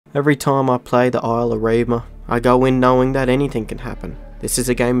Every time I play the Evrima, I go in knowing that anything can happen. This is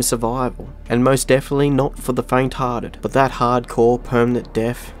a game of survival, and most definitely not for the faint-hearted. But that hardcore permanent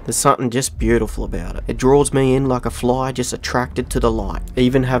death, there's something just beautiful about it. It draws me in like a fly just attracted to the light.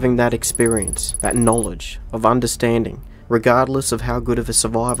 Even having that experience, that knowledge of understanding, regardless of how good of a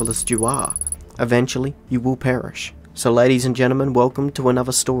survivalist you are, eventually you will perish. So ladies and gentlemen, welcome to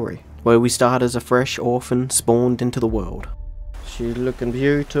another story, where we start as a fresh orphan spawned into the world. She's looking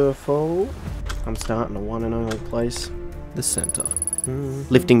beautiful. I'm starting the one and only place, the center.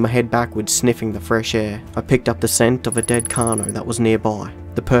 Lifting my head backwards, sniffing the fresh air, I picked up the scent of a dead Carno that was nearby.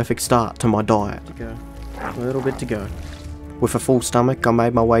 The perfect start to my diet. A little bit to go. With a full stomach, I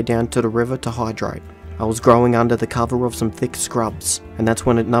made my way down to the river to hydrate. I was growing under the cover of some thick scrubs, and that's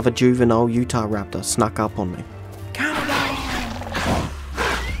when another juvenile Utah raptor snuck up on me.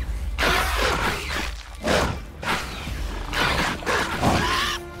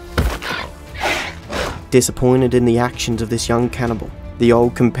 Disappointed in the actions of this young cannibal, the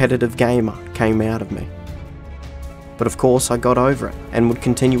old competitive gamer came out of me. But of course I got over it, and would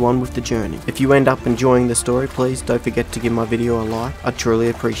continue on with the journey. If you end up enjoying the story, please don't forget to give my video a like. I'd truly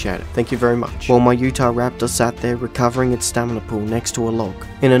appreciate it. Thank you very much. While my Utah raptor sat there recovering its stamina pool next to a log,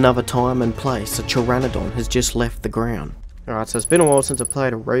 in another time and place, a pteranodon has just left the ground. Alright, so it's been a while since I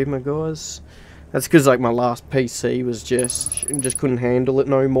played Evrima, guys. That's because like my last PC was just couldn't handle it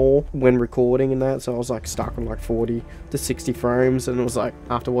no more when recording and that, so I was like stuck on like 40 to 60 frames, and it was like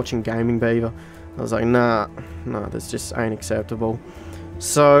after watching Gaming Beaver, I was like nah, this just ain't acceptable.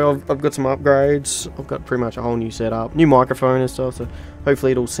 So I've got some upgrades. I've got pretty much a whole new setup, new microphone and stuff, so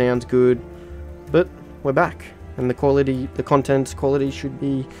hopefully it all sounds good. But we're back, and the content's quality should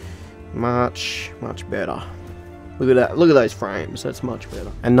be much better. Look at that, look at those frames, that's much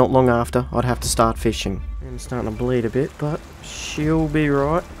better. And not long after, I'd have to start fishing. And it's starting to bleed a bit, but she'll be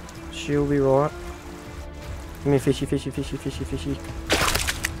right. She'll be right. Give me a fishy, fishy, fishy, fishy, fishy.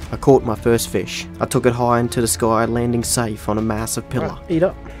 I caught my first fish. I took it high into the sky, landing safe on a massive pillar. Right, eat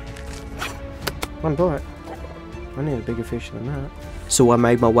up. One bite. I need a bigger fish than that. So I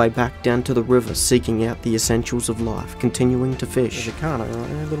made my way back down to the river, seeking out the essentials of life, continuing to fish. There's a Carno right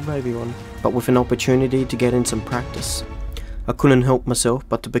there, a little baby one. But with an opportunity to get in some practice, I couldn't help myself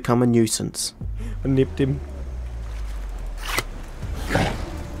but to become a nuisance. I nipped him.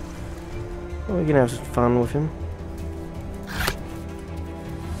 Well, we can have some fun with him. I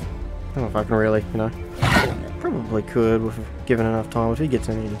don't know if I can really, you know. Probably could, if given enough time. If he gets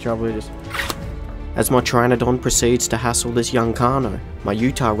in any trouble, he just... As my Pteranodon proceeds to hassle this young Carno, my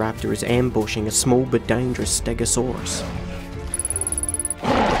Utah raptor is ambushing a small but dangerous Stegosaurus.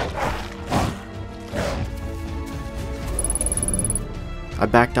 I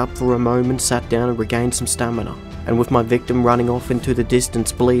backed up for a moment, sat down and regained some stamina, and with my victim running off into the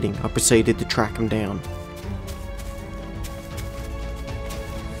distance bleeding, I proceeded to track him down.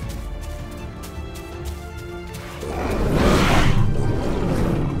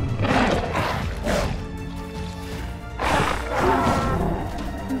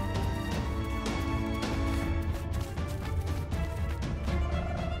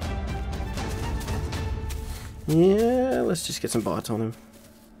 Yeah, let's just get some bites on him.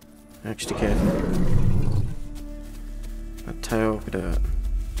 Extra careful. That tail, look at that.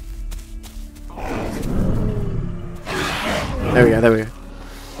 There we go, there we go.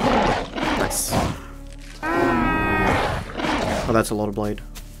 Nice. Oh, that's a lot of blade.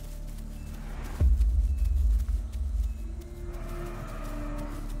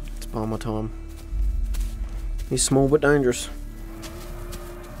 It's by my time. He's small but dangerous.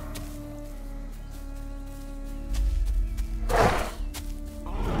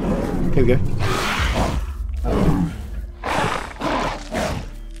 Here we go.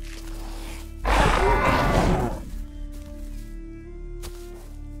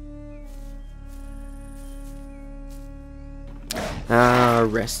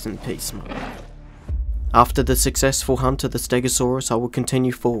 Rest in peace, man. After the successful hunt of the Stegosaurus, I will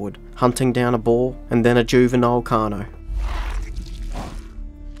continue forward, hunting down a boar and then a juvenile Carno.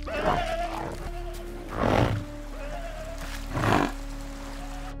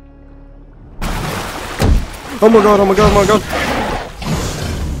 Oh my god, oh my god, oh my god!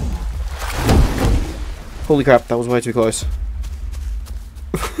 Holy crap, that was way too close.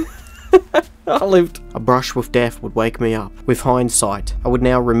 I lived. A brush with death would wake me up. With hindsight, I would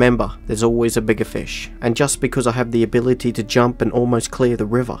now remember there's always a bigger fish. And just because I have the ability to jump and almost clear the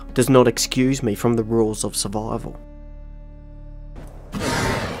river, does not excuse me from the rules of survival. There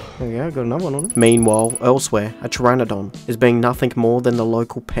we go, got another one on it. Meanwhile, elsewhere, a pteranodon is being nothing more than the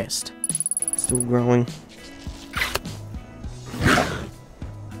local pest. Still growing.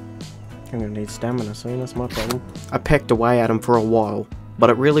 I'm gonna need stamina soon, that's my problem. I pecked away at him for a while, but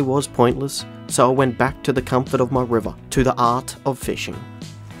it really was pointless, so I went back to the comfort of my river, to the art of fishing.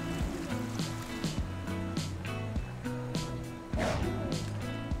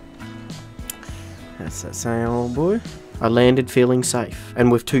 That's that same old boy. I landed feeling safe,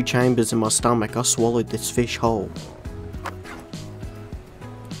 and with 2 chambers in my stomach, I swallowed this fish whole.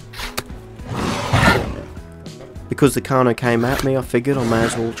 Because the Kano came at me, I figured I may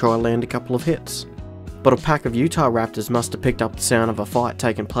as well try land a couple of hits. But a pack of Utah raptors must have picked up the sound of a fight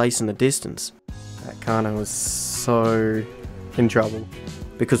taking place in the distance. That Kano was so in trouble.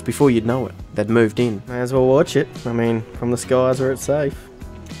 Because before you'd know it, they'd moved in. May as well watch it. I mean, from the skies where it's safe.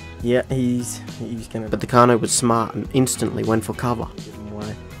 Yeah, he's gonna... But the Kano was smart and instantly went for cover. Give him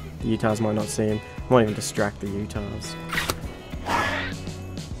away. The Utahs might not see him. Might even distract the Utahs.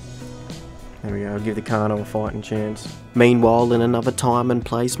 There we go, I'll give the Kano a fighting chance. Meanwhile, in another time and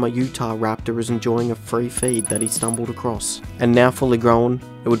place, my Utah raptor is enjoying a free feed that he stumbled across. And now fully grown,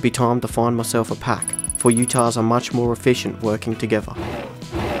 it would be time to find myself a pack, for Utahs are much more efficient working together.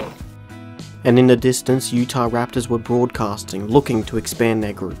 And in the distance, Utah raptors were broadcasting, looking to expand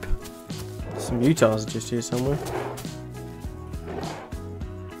their group. Some Utahs just here somewhere.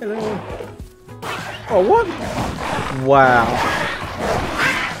 Hello. Oh, what? Wow.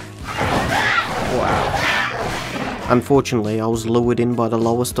 Wow. Unfortunately, I was lured in by the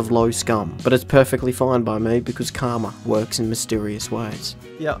lowest of low scum, but it's perfectly fine by me because karma works in mysterious ways.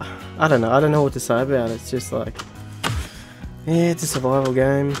 Yeah, I don't know what to say about it. It's just like, yeah, it's a survival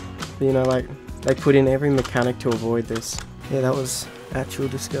game. You know, like, they put in every mechanic to avoid this. Yeah, that was actual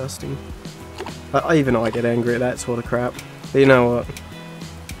disgusting. Even I get angry at that sort of crap. But you know what?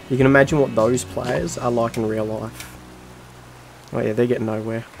 You can imagine what those players are like in real life. Oh yeah, they're getting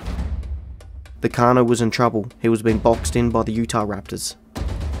nowhere. The Kano was in trouble. He was being boxed in by the Utah raptors.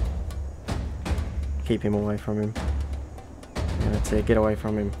 Keep him away from him. Yeah, that's it, get away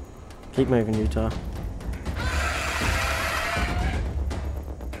from him. Keep moving, Utah.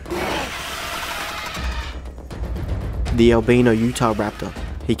 The albino Utah raptor.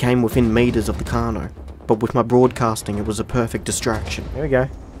 He came within meters of the Kano, but with my broadcasting it was a perfect distraction. Here we go.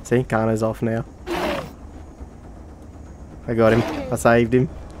 See, Kano's off now. I got him. I saved him.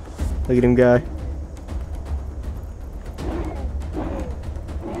 Look at him go.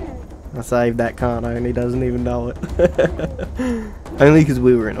 I saved that Kano and he doesn't even know it. Only because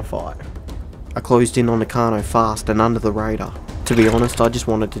we were in a fight. I closed in on the Kano fast and under the radar. To be honest, I just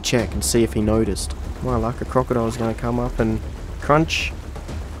wanted to check and see if he noticed. My luck, a crocodile was going to come up and crunch.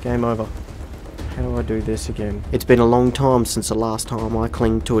 Game over. How do I do this again? It's been a long time since the last time I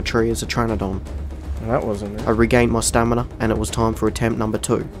clinged to a tree as a Pteranodon. Well, that wasn't it. I regained my stamina and it was time for attempt number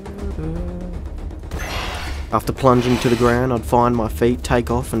 2. After plunging to the ground, I'd find my feet,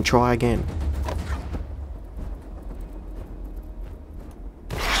 take off and try again.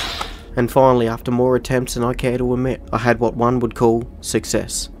 And finally, after more attempts than I care to admit, I had what one would call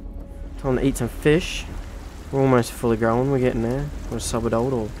success. Time to eat some fish. We're almost fully grown, we're getting there. Or a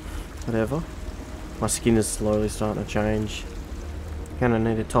sub-adult or whatever. My skin is slowly starting to change. Gonna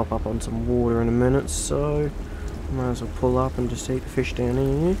need to top up on some water in a minute, so might as well pull up and just eat the fish down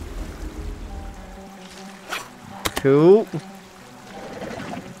here. Cool.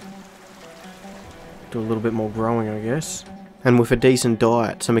 Do a little bit more growing, I guess. And with a decent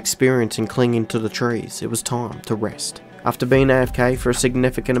diet, some experience in clinging to the trees, it was time to rest. After being AFK for a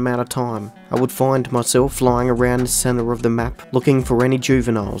significant amount of time, I would find myself flying around the center of the map, looking for any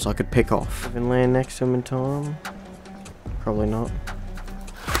juveniles I could pick off. Even land next to him in time? Probably not.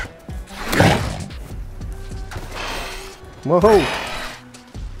 Whoa!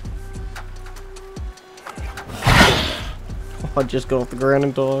 I just got off the ground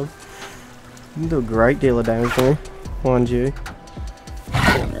in time. You do a great deal of damage to me, mind you.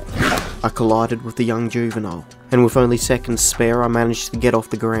 I collided with the young juvenile, and with only seconds spare I managed to get off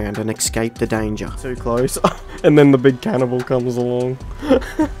the ground and escape the danger. Too close, and then the big cannibal comes along.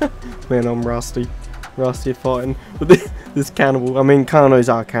 Man, I'm rusty. Rusty at fighting. But this cannibal, I mean,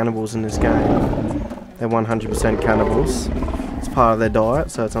 Kanos are cannibals in this game. They're 100% cannibals. It's part of their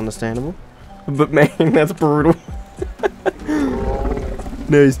diet, so it's understandable. But man, that's brutal.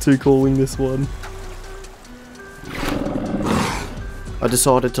 No, he's too calling this one. I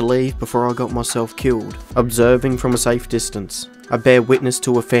decided to leave before I got myself killed. Observing from a safe distance, I bear witness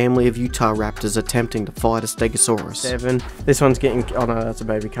to a family of Utah raptors attempting to fight a Stegosaurus. 7. This one's getting... Oh no, that's a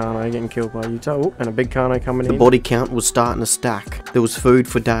baby Kano getting killed by Utah. Oh, and a big Kano coming in. The body count was starting to stack. There was food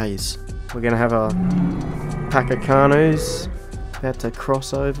for days. We're gonna have a pack of Kanos about to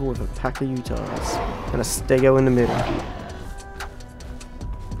cross over with a pack of Utahs. And a Stego in the middle.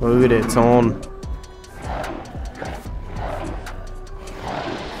 Look at it, it's on.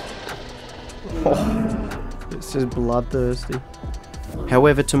 Oh, it's just bloodthirsty.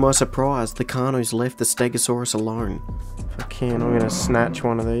 However, to my surprise, the Carnos left the Stegosaurus alone. If I can, I'm gonna snatch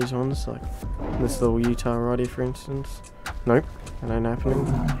one of these ones, like this little Utah right here, for instance. Nope, that ain't happening.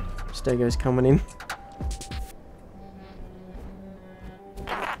 Stego's coming in.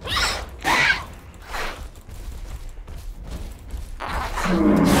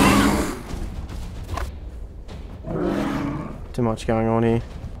 Too much going on here.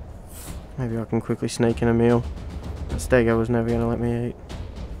 Maybe I can quickly sneak in a meal. The Stego was never going to let me eat.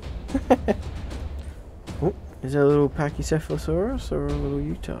 Oh, is that a little Pachycephalosaurus or a little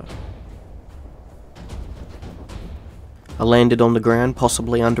Utah? I landed on the ground,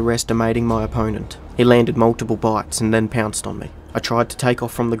 possibly underestimating my opponent. He landed multiple bites and then pounced on me. I tried to take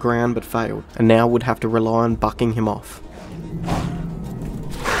off from the ground but failed, and now would have to rely on bucking him off.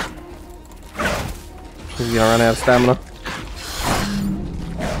 He's going to run out of stamina.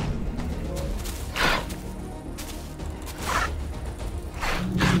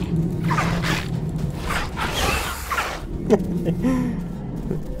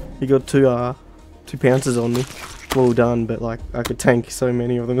 He got two pounces on me. Well done, but like I could tank so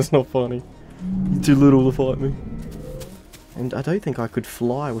many of them, it's not funny. He's too little to fight me. And I don't think I could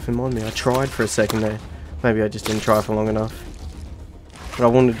fly with him on me. I tried for a second there. Maybe I just didn't try for long enough. But I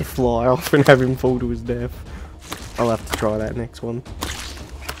wanted to fly off and have him fall to his death. I'll have to try that next one.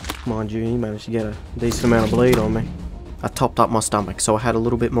 Mind you, he managed to get a decent amount of bleed on me. I topped up my stomach, so I had a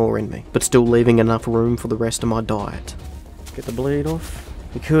little bit more in me, but still leaving enough room for the rest of my diet. Get the bleed off.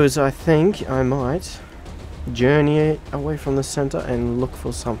 Because I think I might journey away from the center and look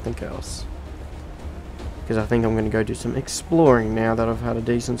for something else. Because I think I'm going to go do some exploring now that I've had a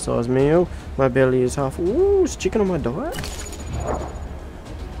decent sized meal. My belly is half... Ooh, is chicken on my diet?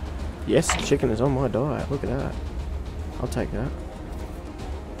 Yes, chicken is on my diet. Look at that. I'll take that.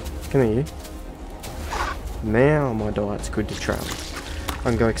 Come here, you. Now my diet's good to travel. I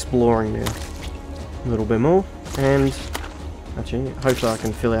can go exploring now. A little bit more. And... actually, hopefully I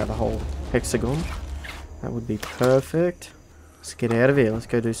can fill out the whole hexagon. That would be perfect. Let's get out of here. Let's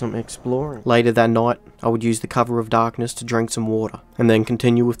go do some exploring. Later that night, I would use the cover of darkness to drink some water, and then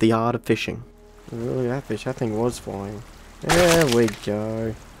continue with the art of fishing. Look at that fish. That thing was flying. There we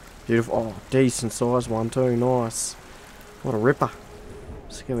go. Beautiful. Oh, decent sized one too. Nice. What a ripper.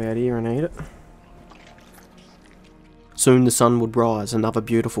 Let's go out here and eat it. Soon the sun would rise, another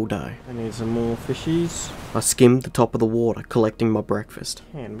beautiful day. I need some more fishies. I skimmed the top of the water, collecting my breakfast.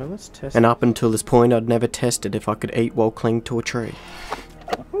 But let's test And up until this point, I'd never tested if I could eat while clinging to a tree.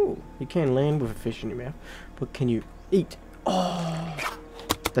 Oh, you can land with a fish in your mouth, but can you eat? Oh,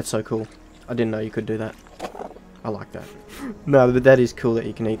 that's so cool. I didn't know you could do that. I like that. No, but that is cool that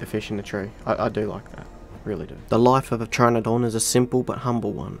you can eat the fish in the tree. I do like that. Really do. The life of a Pteranodon is a simple but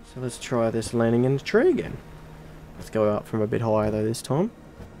humble one. So let's try this landing in the tree again. Let's go up from a bit higher though this time.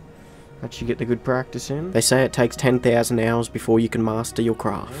 Actually get the good practice in. They say it takes 10,000 hours before you can master your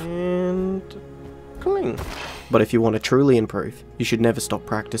craft. And... cling. But if you want to truly improve, you should never stop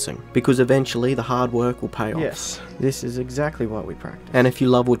practicing, because eventually the hard work will pay off. Yes, this is exactly what we practice. And if you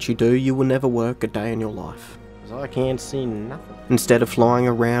love what you do, you will never work a day in your life. Because I can't see nothing. Instead of flying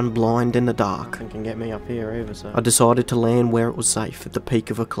around blind in the dark, Nothing can get me up here either, so... I decided to land where it was safe, at the peak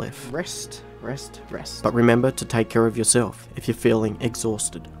of a cliff. Rest, rest, rest. But remember to take care of yourself if you're feeling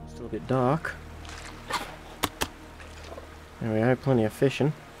exhausted. Still a bit dark. There we go, plenty of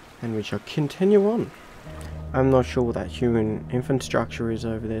fishing. And we shall continue on. I'm not sure what that human infant structure is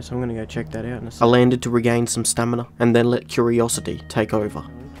over there, so I'm going to go check that out in a I second. landed to regain some stamina, and then let curiosity take over.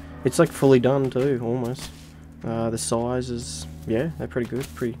 It's like fully done too, almost. The size is, yeah, they're pretty good,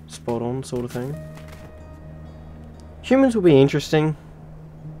 pretty spot on sort of thing. Humans will be interesting,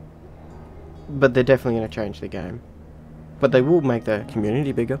 but they're definitely going to change the game. But they will make the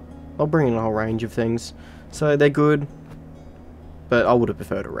community bigger. I'll bring in a whole range of things. So they're good, but I would have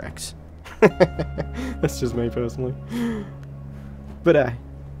preferred a Rex. That's just me personally. But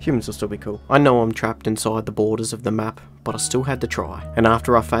humans will still be cool. I know I'm trapped inside the borders of the map, but I still had to try. And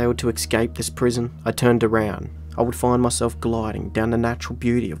after I failed to escape this prison, I turned around. I would find myself gliding down the natural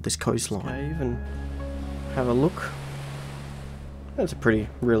beauty of this coastline. Cave and have a look. That's a pretty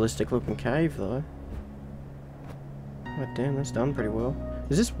realistic looking cave though. Oh damn, that's done pretty well.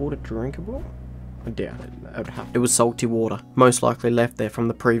 Is this water drinkable? I doubt it. I would have It was salty water, most likely left there from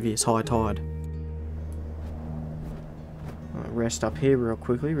the previous high tide. Rest up here real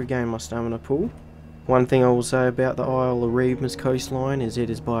quickly, regain my stamina pool. One thing I will say about the Isle of Evrima coastline is it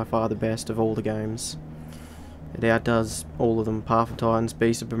is by far the best of all the games. It outdoes all of them. Path of Titans,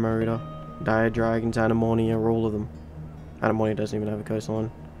 Beast of Bermuda, Day of Dragons, Anemonia, all of them. Anemonia doesn't even have a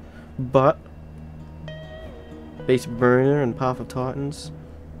coastline. But Beast of Bermuda and Path of Titans,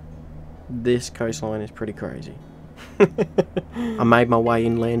 this coastline is pretty crazy. I made my way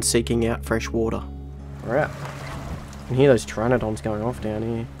inland seeking out fresh water. Alright. You can hear those pteranodons going off down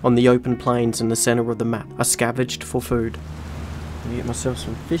here. On the open plains in the centre of the map, I scavenged for food. Let me get myself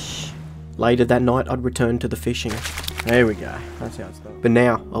some fish. Later that night I'd return to the fishing. There we go. That's how it's done. But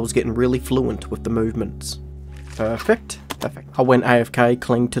now I was getting really fluent with the movements. Perfect. Perfect. I went AFK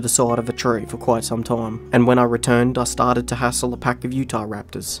clinged to the side of a tree for quite some time, and when I returned I started to hassle a pack of Utah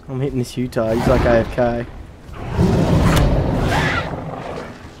raptors. I'm hitting this Utah, he's like AFK.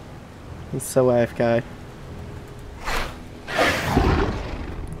 He's so AFK.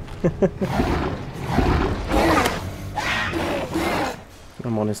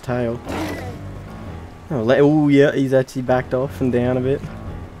 I'm on his tail. Oh yeah, he's actually backed off and down a bit.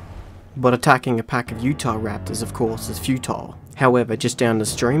 But attacking a pack of Utah raptors, of course, is futile. However, just down the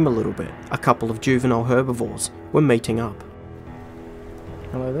stream a little bit, a couple of juvenile herbivores were meeting up.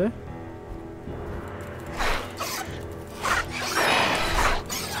 Hello there.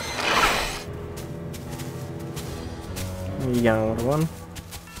 Where you going, little one?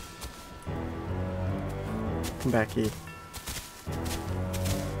 Come back here.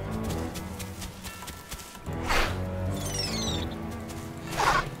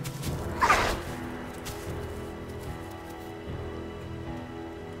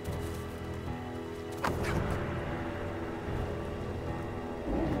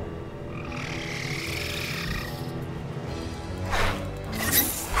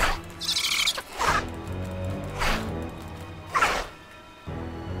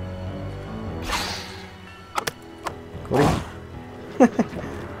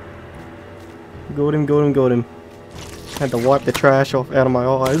 Got him. Had to wipe the trash off out of my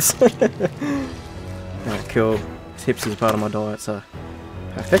eyes. Alright, cool. This hips is part of my diet, so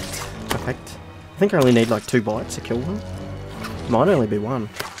perfect. I think I only need like 2 bites to kill one. Might only be 1.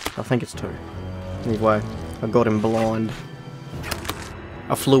 I think it's 2. Anyway, I got him blind.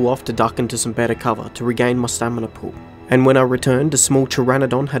 I flew off to duck into some better cover to regain my stamina pool, and when I returned, a small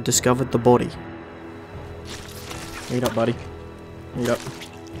pteranodon had discovered the body. Eat up, buddy. Eat up.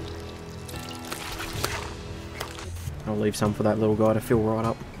 I'll leave some for that little guy to fill right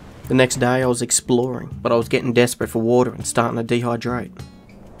up. The next day I was exploring, but I was getting desperate for water and starting to dehydrate.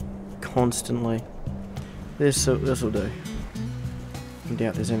 Constantly. This'll do. I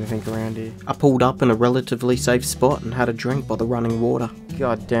doubt there's anything around here. I pulled up in a relatively safe spot and had a drink by the running water.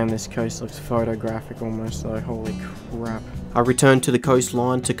 God damn, this coast looks photographic almost though, holy crap. I returned to the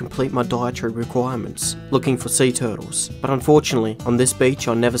coastline to complete my dietary requirements, looking for sea turtles, but unfortunately, on this beach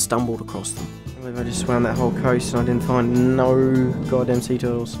I never stumbled across them. I believe I just swam that whole coast and I didn't find no goddamn sea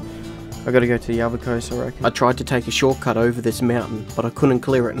turtles. I gotta go to the other coast, I reckon. I tried to take a shortcut over this mountain, but I couldn't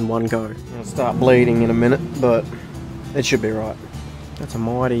clear it in one go. I'll start bleeding in a minute, but it should be right. That's a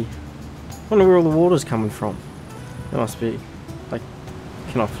mighty... I wonder where all the water's coming from. It must be... like...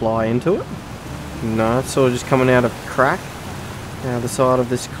 can I fly into it? No, it's sort of just coming out of a crack. Out the side of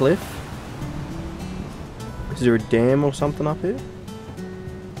this cliff. Is there a dam or something up here?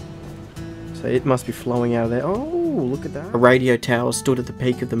 So it must be flowing out of there. Oh, look at that. A radio tower stood at the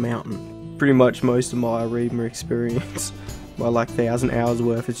peak of the mountain. Pretty much most of my Evrima experience, my like 1,000 hours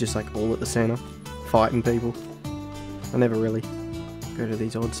worth, is just like all at the center, fighting people. I never really go to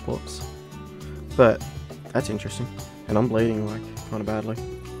these odd spots. But that's interesting. And I'm bleeding like kind of badly.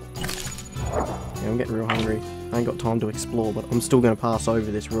 Yeah, I'm getting real hungry. I ain't got time to explore, but I'm still going to pass over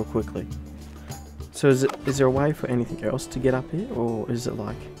this real quickly. So is there a way for anything else to get up here? Or is it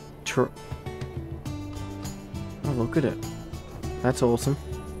like... oh, look at it. That's awesome.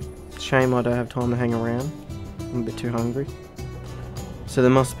 Shame I don't have time to hang around. I'm a bit too hungry. So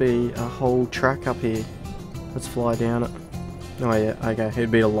there must be a whole track up here. Let's fly down it. Oh yeah, okay.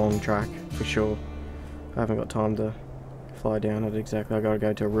 It'd be a long track, for sure. I haven't got time to fly down it exactly. I gotta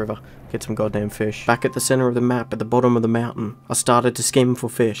go to a river, get some goddamn fish. Back at the center of the map, at the bottom of the mountain, I started to skim for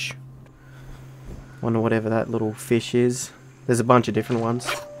fish. Wonder whatever that little fish is. There's a bunch of different ones.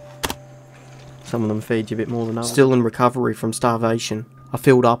 Some of them feed you a bit more than others. Still in recovery from starvation, I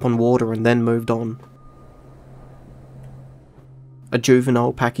filled up on water and then moved on. A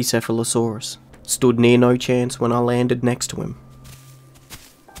juvenile Pachycephalosaurus stood near no chance when I landed next to him.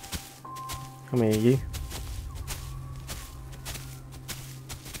 Come here, you.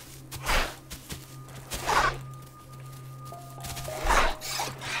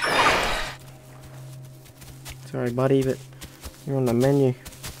 Sorry buddy, but you're on the menu.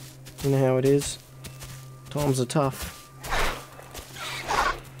 You know how it is. Times are tough.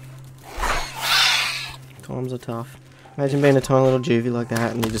 Times are tough. Imagine being a tiny little juvie like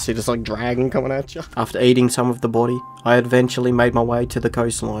that and you just see this like dragon coming at you. After eating some of the body, I eventually made my way to the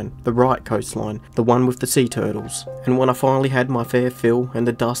coastline, the right coastline, the one with the sea turtles. And when I finally had my fair fill and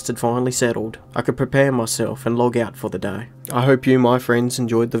the dust had finally settled, I could prepare myself and log out for the day. I hope you, my friends,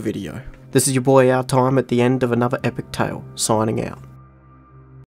 enjoyed the video. This is your boy OwLTime at the end of another epic tale, signing out.